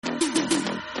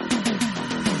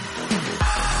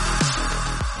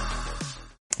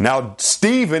Now,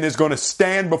 Stephen is going to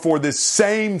stand before this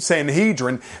same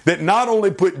Sanhedrin that not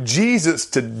only put Jesus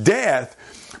to death,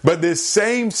 but this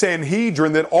same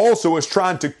Sanhedrin that also is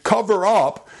trying to cover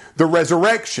up the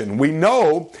resurrection. We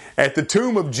know at the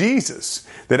tomb of Jesus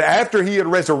that after he had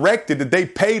resurrected, that they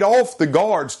paid off the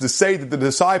guards to say that the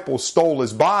disciples stole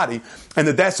his body, and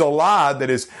that that's a lie that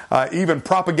is even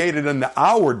propagated in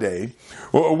our day.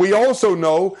 We also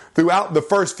know throughout the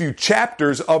first few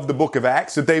chapters of the book of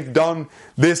Acts that they've done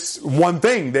this one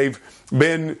thing. They've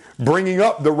been bringing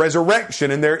up the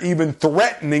resurrection, and they're even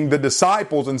threatening the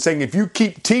disciples and saying, if you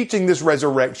keep teaching this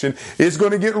resurrection, it's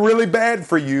going to get really bad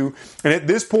for you. And at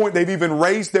this point, they've even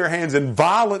raised their hands in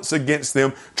violence against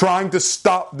them, trying to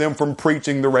stop them from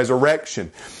preaching the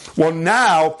resurrection. Well,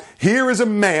 now, here is a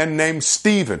man named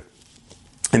Stephen.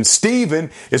 And Stephen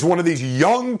is one of these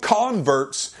young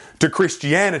converts to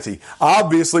Christianity.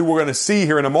 Obviously, we're going to see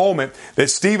here in a moment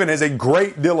that Stephen has a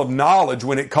great deal of knowledge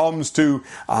when it comes to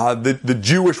the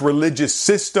Jewish religious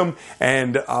system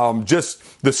and just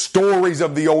the stories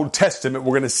of the Old Testament.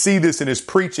 We're going to see this in his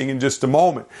preaching in just a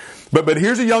moment. But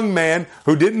here's a young man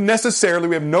who didn't necessarily,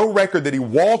 we have no record that he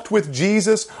walked with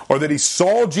Jesus or that he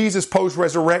saw Jesus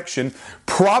post-resurrection,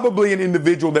 probably an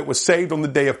individual that was saved on the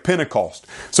day of Pentecost.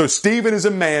 So Stephen is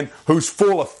a man who's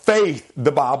full of faith,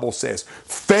 the Bible says.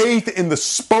 Faith in the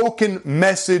spoken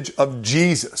message of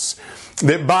Jesus.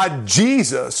 That by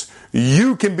Jesus,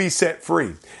 you can be set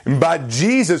free. And by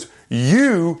Jesus,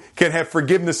 you can have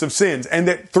forgiveness of sins. And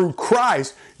that through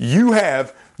Christ, you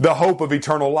have the hope of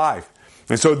eternal life.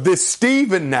 And so this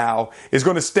Stephen now is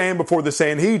going to stand before the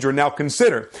Sanhedrin. Now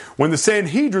consider, when the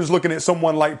Sanhedrin is looking at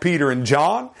someone like Peter and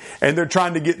John, and they're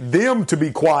trying to get them to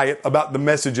be quiet about the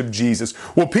message of Jesus,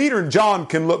 well, Peter and John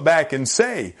can look back and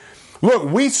say, look,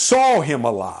 we saw him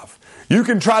alive. You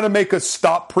can try to make us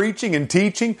stop preaching and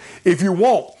teaching if you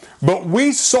want, but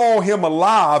we saw him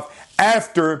alive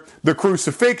after the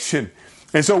crucifixion.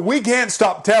 And so we can't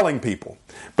stop telling people.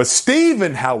 But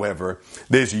Stephen, however,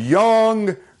 this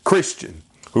young Christian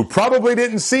who probably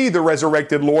didn't see the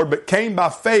resurrected Lord, but came by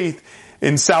faith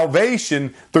in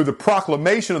salvation through the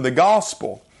proclamation of the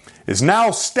gospel, is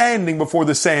now standing before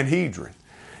the Sanhedrin.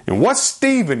 And what's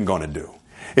Stephen going to do?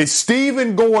 Is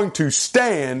Stephen going to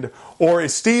stand, or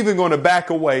is Stephen going to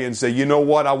back away and say, you know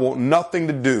what, I want nothing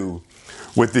to do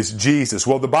with this Jesus?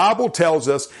 Well, the Bible tells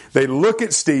us they look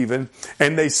at Stephen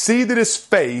and they see that his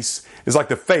face is like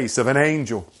the face of an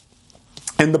angel.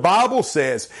 And the Bible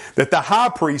says that the high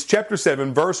priest, chapter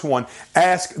 7, verse 1,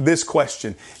 asked this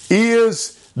question: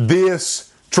 is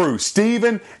this true?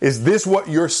 Stephen, is this what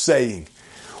you're saying?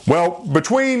 Well,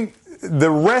 between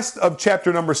the rest of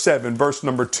chapter number 7, verse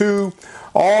number 2,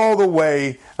 all the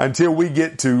way until we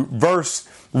get to verse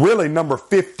really number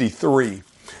 53,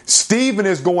 Stephen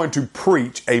is going to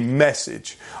preach a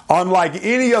message unlike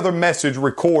any other message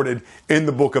recorded in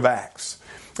the book of Acts.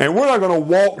 And we're not going to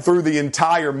walk through the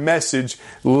entire message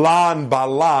line by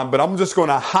line, but I'm just going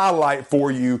to highlight for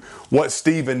you what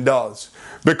Stephen does.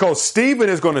 Because Stephen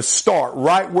is going to start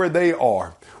right where they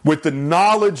are with the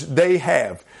knowledge they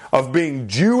have of being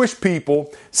Jewish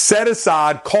people set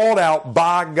aside, called out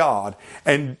by God.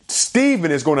 And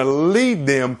Stephen is going to lead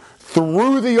them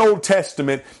through the Old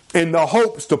Testament in the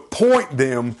hopes to point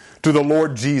them to the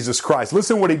Lord Jesus Christ.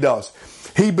 Listen what he does.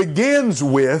 He begins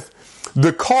with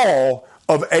the call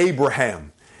of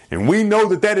Abraham. And we know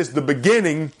that that is the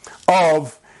beginning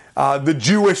of the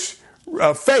Jewish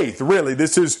faith, really.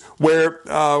 This is where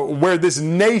this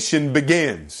nation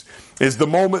begins, is the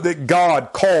moment that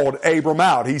God called Abram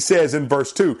out. He says in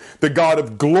verse 2, the God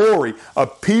of glory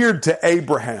appeared to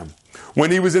Abraham when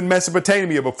he was in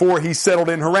Mesopotamia before he settled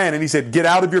in Haran. And he said, get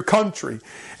out of your country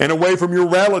and away from your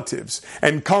relatives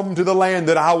and come to the land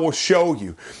that I will show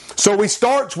you. So he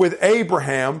starts with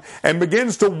Abraham and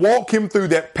begins to walk him through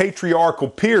that patriarchal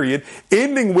period,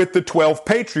 ending with the 12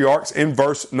 patriarchs in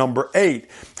verse number 8.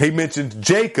 He mentions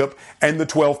Jacob and the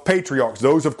 12 patriarchs.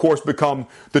 Those, of course, become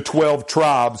the 12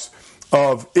 tribes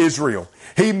of Israel.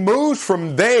 He moves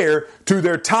from there to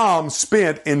their time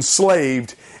spent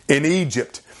enslaved in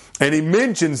Egypt. And he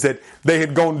mentions that they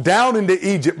had gone down into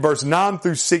Egypt, verse 9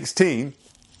 through 16,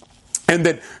 and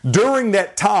that during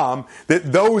that time,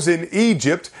 that those in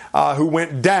Egypt who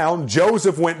went down,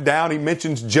 Joseph went down. He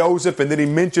mentions Joseph, and then he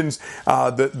mentions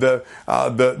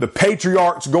the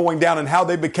patriarchs going down and how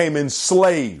they became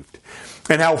enslaved,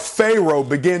 and how Pharaoh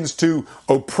begins to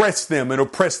oppress them and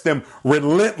oppress them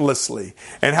relentlessly,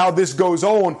 and how this goes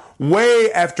on way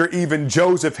after even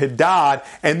Joseph had died.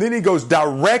 And then he goes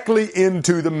directly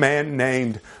into the man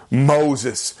named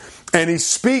Moses. And he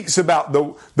speaks about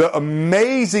the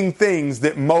amazing things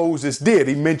that Moses did.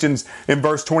 He mentions in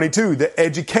verse 22 the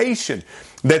education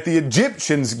that the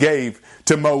Egyptians gave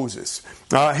to Moses.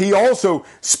 He also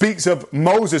speaks of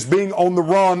Moses being on the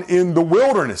run in the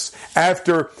wilderness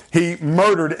after he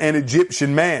murdered an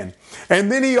Egyptian man.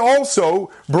 And then he also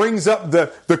brings up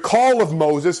the call of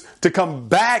Moses to come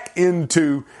back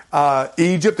into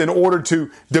Egypt in order to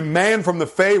demand from the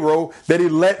Pharaoh that he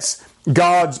lets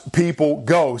God's people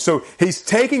go. So he's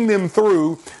taking them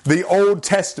through the Old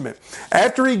Testament.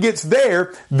 After he gets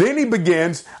there, then he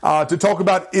begins to talk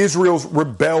about Israel's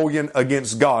rebellion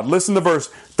against God. Listen to verse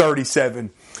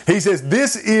 37. He says,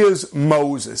 "This is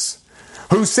Moses,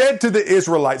 who said to the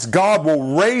Israelites, God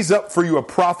will raise up for you a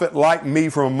prophet like me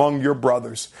from among your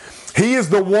brothers. He is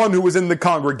the one who was in the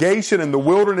congregation in the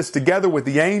wilderness together with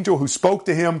the angel who spoke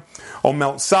to him on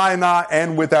Mount Sinai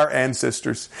and with our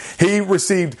ancestors. He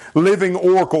received living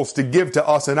oracles to give to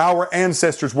us, and our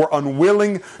ancestors were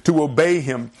unwilling to obey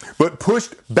him, but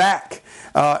pushed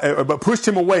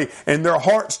him away, and their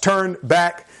hearts turned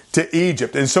back to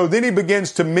Egypt." And so then he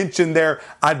begins to mention their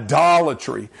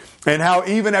idolatry and how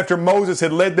even after Moses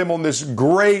had led them on this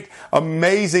great,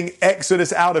 amazing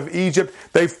exodus out of Egypt,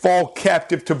 they fall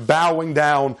captive to bowing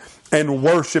down and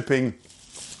worshiping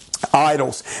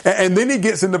idols. And then he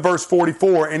gets into verse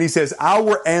 44 and he says,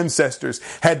 "Our ancestors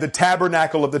had the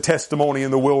tabernacle of the testimony in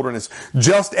the wilderness,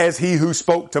 just as he who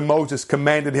spoke to Moses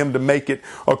commanded him to make it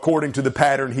according to the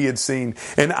pattern he had seen.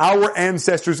 And our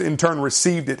ancestors in turn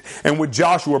received it, and with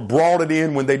Joshua brought it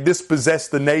in when they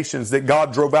dispossessed the nations that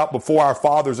God drove out before our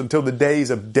fathers until the days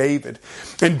of David.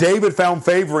 And David found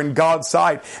favor in God's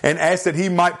sight and asked that he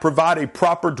might provide a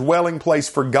proper dwelling place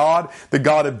for God, the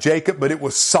God of Jacob, but it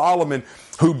was Solomon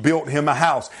who built him a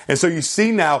house." And so you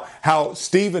see now how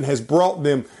Stephen has brought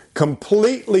them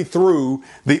completely through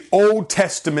the Old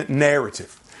Testament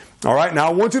narrative. All right, now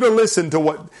I want you to listen to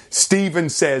what Stephen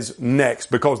says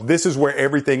next, because this is where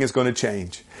everything is going to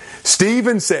change.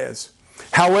 Stephen says,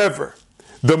 "However,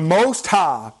 the Most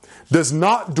High does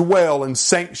not dwell in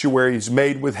sanctuaries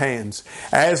made with hands.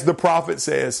 As the prophet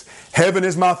says, 'Heaven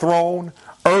is my throne,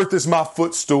 earth is my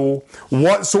footstool.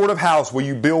 What sort of house will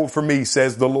you build for me,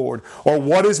 says the Lord? Or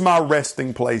what is my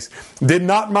resting place? Did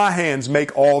not my hands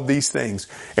make all these things?'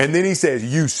 And then he says,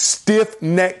 'You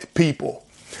stiff-necked people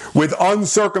with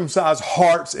uncircumcised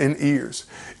hearts and ears,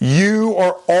 you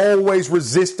are always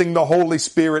resisting the Holy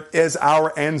Spirit as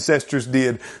our ancestors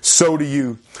did. So do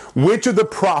you. Which of the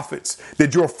prophets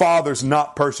did your fathers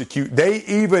not persecute? They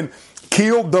even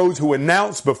killed those who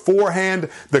announced beforehand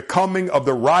the coming of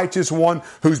the righteous one,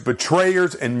 whose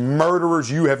betrayers and murderers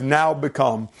you have now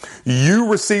become. You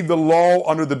received the law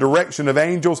under the direction of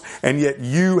angels, and yet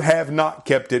you have not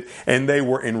kept it.' And they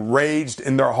were enraged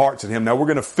in their hearts at him." Now we're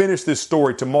going to finish this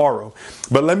story tomorrow,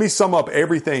 but let me sum up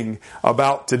everything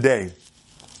about today.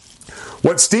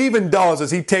 What Stephen does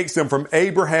is he takes them from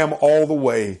Abraham all the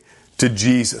way to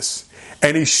Jesus,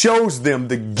 and he shows them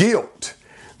the guilt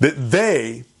that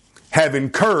they have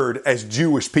incurred as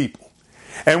Jewish people.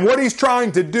 And what he's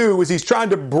trying to do is he's trying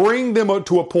to bring them up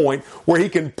to a point where he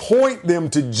can point them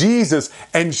to Jesus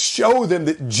and show them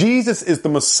that Jesus is the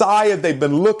Messiah they've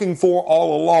been looking for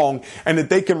all along, and that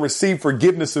they can receive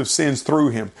forgiveness of sins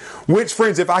through him. Which,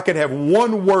 friends, if I could have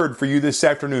one word for you this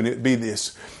afternoon, it'd be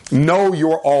this: know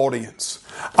your audience.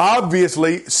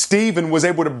 Obviously, Stephen was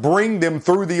able to bring them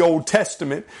through the Old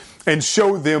Testament and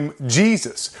show them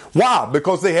Jesus. Why?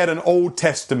 Because they had an Old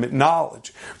Testament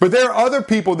knowledge. But there are other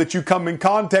people that you come in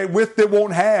contact with that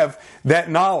won't have that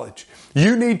knowledge.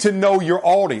 You need to know your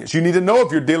audience. You need to know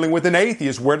if you're dealing with an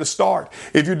atheist, where to start.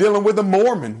 If you're dealing with a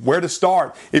Mormon, where to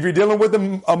start. If you're dealing with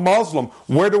a Muslim,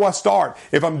 where do I start?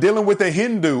 If I'm dealing with a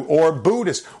Hindu or a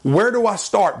Buddhist, where do I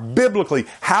start biblically?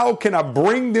 How can I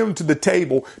bring them to the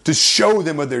table to show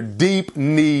them of their deep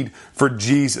need for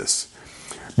Jesus?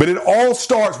 But it all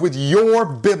starts with your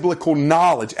biblical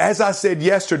knowledge. As I said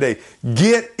yesterday,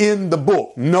 get in the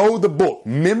book, know the book,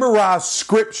 memorize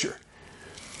Scripture,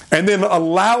 and then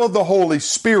allow the Holy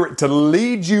Spirit to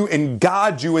lead you and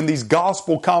guide you in these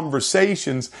gospel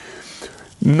conversations.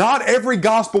 Not every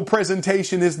gospel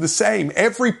presentation is the same.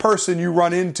 Every person you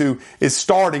run into is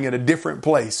starting at a different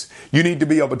place. You need to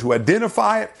be able to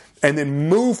identify it and then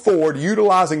move forward,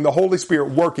 utilizing the Holy Spirit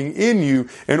working in you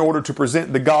in order to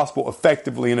present the gospel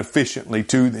effectively and efficiently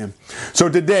to them. So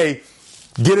today,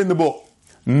 get in the book,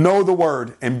 know the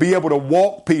Word, and be able to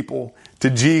walk people to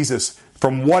Jesus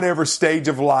from whatever stage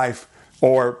of life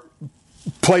or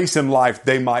place in life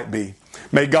they might be.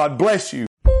 May God bless you.